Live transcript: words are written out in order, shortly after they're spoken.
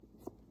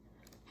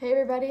Hey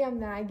everybody, I'm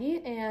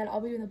Maggie, and I'll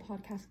be doing the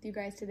podcast with you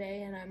guys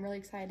today, and I'm really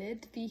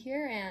excited to be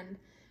here, and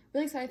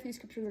really excited for the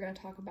scriptures we're going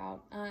to talk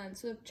about.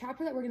 So the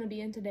chapter that we're going to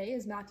be in today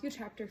is Matthew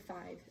chapter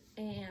 5,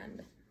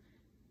 and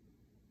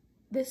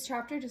this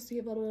chapter, just to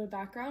give a little bit of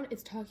background,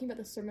 it's talking about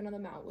the Sermon on the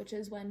Mount, which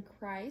is when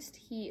Christ,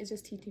 he is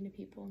just teaching to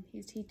people.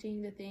 He's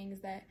teaching the things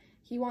that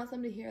he wants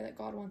them to hear, that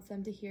God wants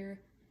them to hear,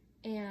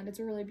 and it's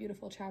a really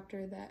beautiful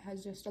chapter that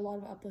has just a lot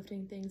of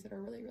uplifting things that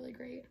are really, really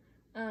great.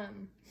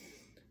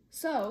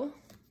 So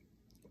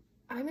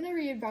I'm going to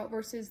read about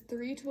verses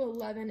 3 to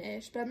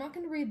 11-ish, but I'm not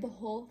going to read the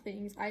whole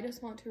things. I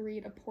just want to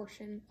read a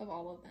portion of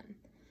all of them.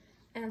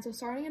 And so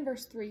starting in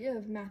verse 3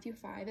 of Matthew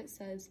 5, it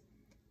says,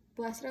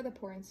 "Blessed are the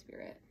poor in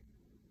spirit.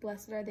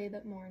 Blessed are they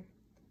that mourn.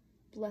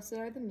 Blessed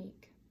are the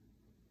meek.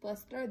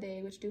 Blessed are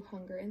they which do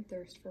hunger and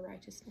thirst for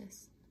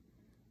righteousness.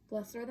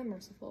 Blessed are the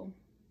merciful.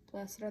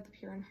 Blessed are the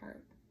pure in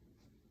heart.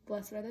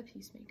 Blessed are the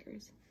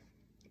peacemakers.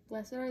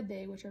 Blessed are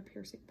they which are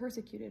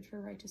persecuted for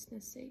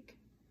righteousness' sake.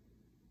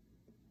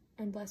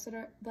 And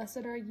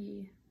blessed are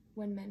ye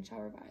when men shall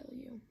revile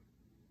you."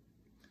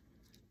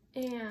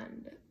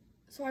 And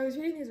so I was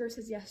reading these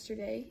verses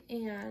yesterday,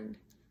 and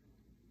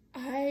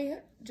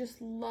I just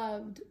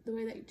loved the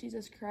way that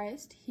Jesus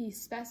Christ, he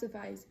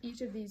specifies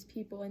each of these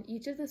people and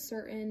each of the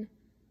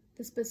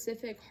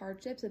specific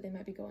hardships that they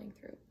might be going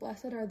through.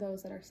 Blessed are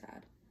those that are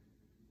sad.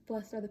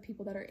 Blessed are the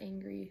people that are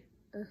angry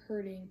or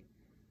hurting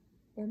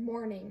or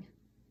mourning.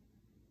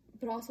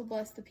 But also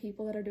bless the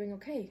people that are doing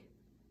okay.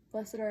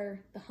 Blessed are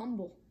the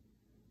humble.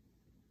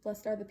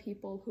 Blessed are the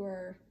people who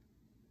are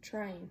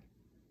trying,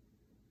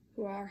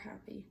 who are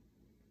happy.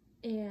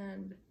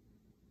 And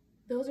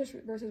those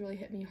verses really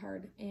hit me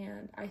hard.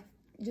 And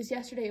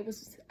yesterday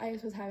I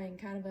just was having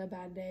kind of a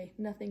bad day.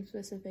 Nothing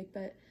specific,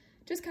 but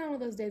just kind of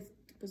one of those days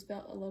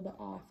felt a little bit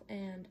off.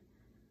 And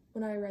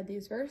when I read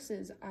these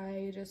verses,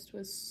 it just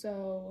really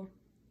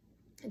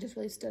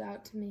stood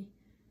out to me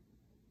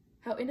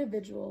how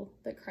individual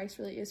that Christ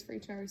really is for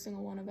each and every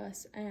single one of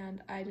us.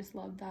 And I just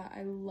love that.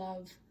 I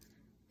love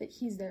that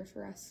he's there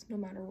for us no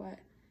matter what.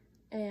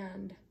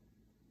 And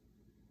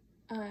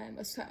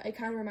it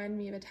kind of reminded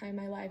me of a time in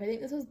my life. I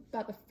think this was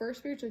about the first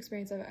spiritual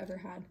experience I've ever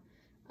had.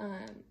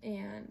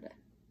 And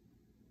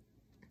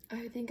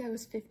I think I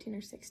was 15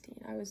 or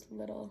 16. I was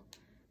little.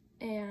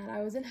 And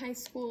I was in high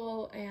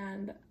school,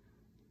 and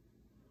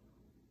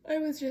I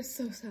was just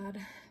so sad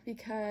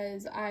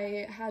because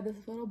I had this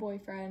little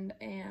boyfriend,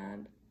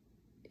 and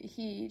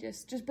he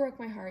just broke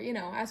my heart,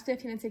 as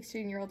 15 and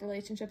 16-year-old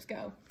relationships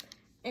go.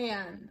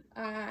 And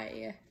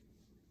I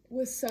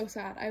was so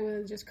sad. I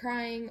was just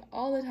crying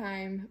all the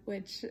time,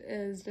 which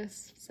is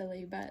just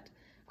silly, but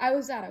I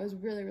was sad. I was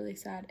really, really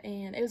sad.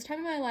 And it was a time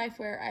in my life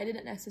where I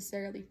didn't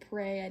necessarily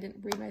pray. I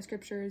didn't read my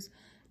scriptures,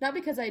 not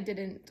because I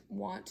didn't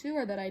want to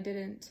or that I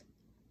didn't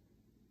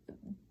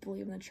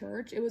believe in the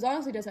church. It was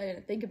honestly just I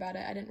didn't think about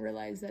it. I didn't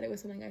realize that it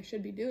was something I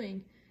should be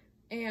doing.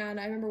 And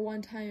I remember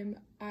one time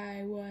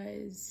I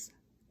was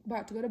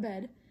about to go to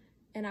bed,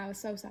 and I was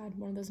so sad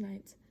one of those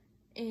nights.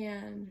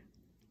 And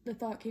the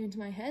thought came into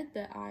my head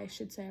that I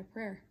should say a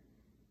prayer.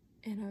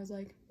 And I was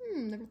like,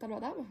 never thought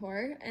about that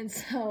before. And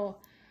so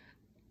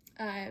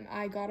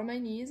I got on my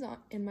knees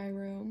in my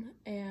room,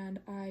 and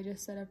I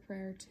just said a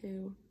prayer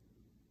to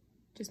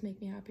just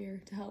make me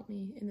happier, to help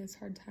me in this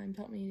hard time, to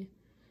help me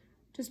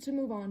just to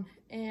move on.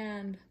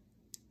 And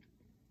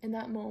in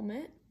that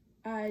moment,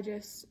 I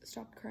just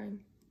stopped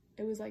crying.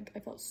 It was like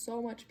I felt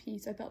so much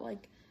peace. I felt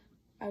like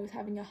I was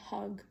having a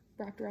hug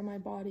wrapped around my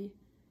body.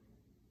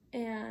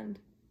 And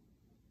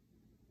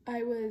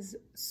I was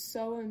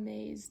so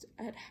amazed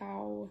at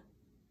how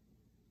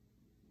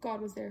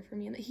God was there for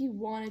me and that he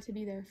wanted to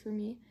be there for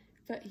me,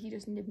 but he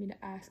just needed me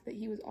to ask, that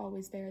he was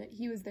always there, that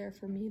he was there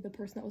for me, the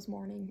person that was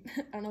mourning.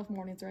 I don't know if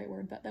mourning is the right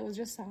word, but that was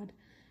just sad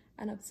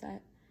and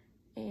upset.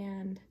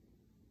 And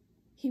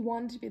he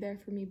wanted to be there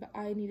for me, but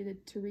I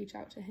needed to reach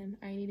out to him.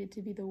 I needed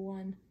to be the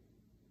one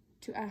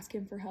to ask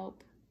him for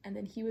help. And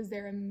then he was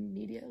there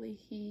immediately.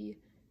 He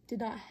did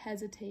not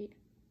hesitate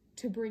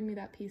to bring me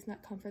that peace and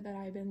that comfort that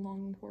I've been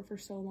longing for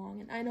so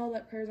long. And I know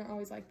that prayers aren't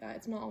always like that.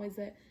 It's not always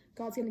that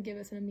God's going to give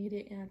us an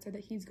immediate answer,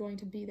 that he's going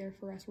to be there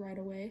for us right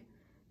away.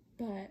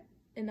 But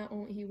in that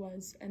moment he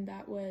was, and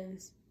that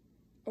was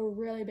a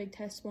really big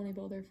testimony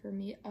builder for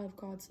me of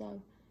God's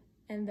love,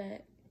 and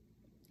that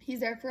he's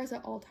there for us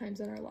at all times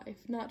in our life,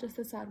 not just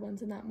the sad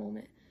ones in that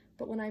moment,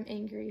 but when I'm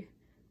angry,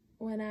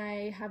 when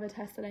I have a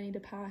test that I need to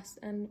pass,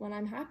 and when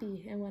I'm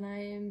happy, and when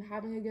I'm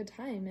having a good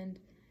time. And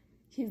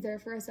he's there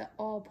for us at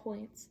all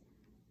points,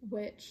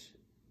 which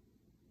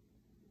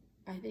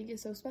I think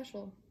is so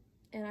special.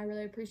 And I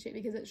really appreciate,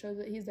 because it shows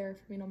that he's there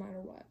for me no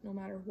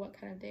matter what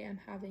kind of day I'm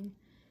having.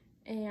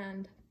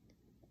 And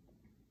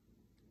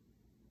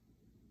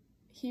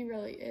he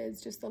really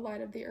is just the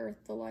light of the earth,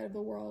 the light of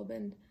the world,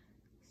 and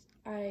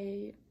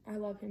I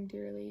love him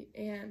dearly.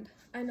 And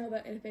I know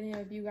that if any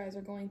of you guys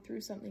are going through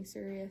something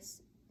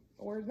serious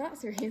or not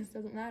serious,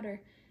 doesn't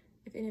matter,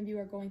 if any of you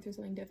are going through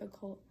something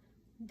difficult,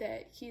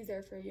 that he's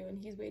there for you, and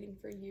he's waiting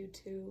for you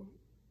to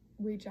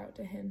reach out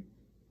to him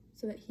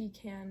so that he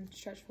can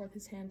stretch forth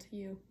his hand to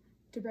you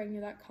to bring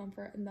you that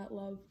comfort and that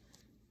love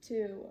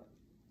to,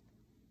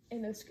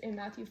 in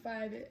Matthew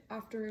 5,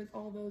 after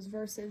all those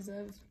verses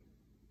of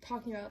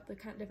talking about the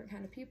different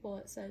kind of people,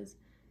 it says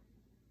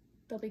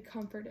they'll be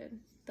comforted,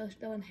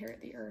 they'll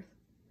inherit the earth,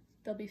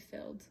 they'll be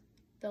filled,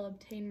 they'll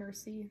obtain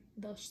mercy,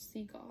 they'll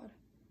see God.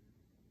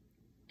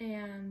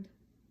 And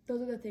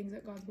those are the things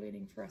that God's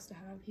waiting for us to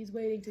have. He's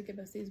waiting to give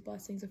us these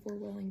blessings if we're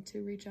willing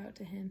to reach out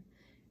to him.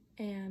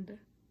 And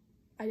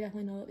I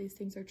definitely know that these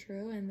things are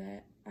true, and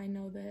that I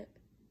know that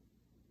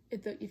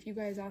if you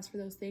guys ask for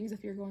those things,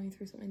 if you're going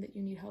through something that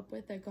you need help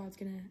with, that God's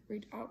gonna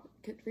reach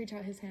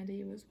out his hand to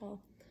you as well.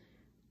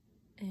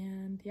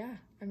 And yeah,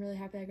 I'm really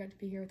happy I got to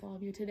be here with all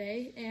of you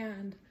today.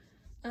 And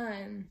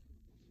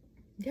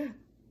yeah,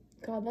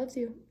 God loves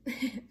you.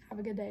 Have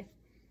a good day.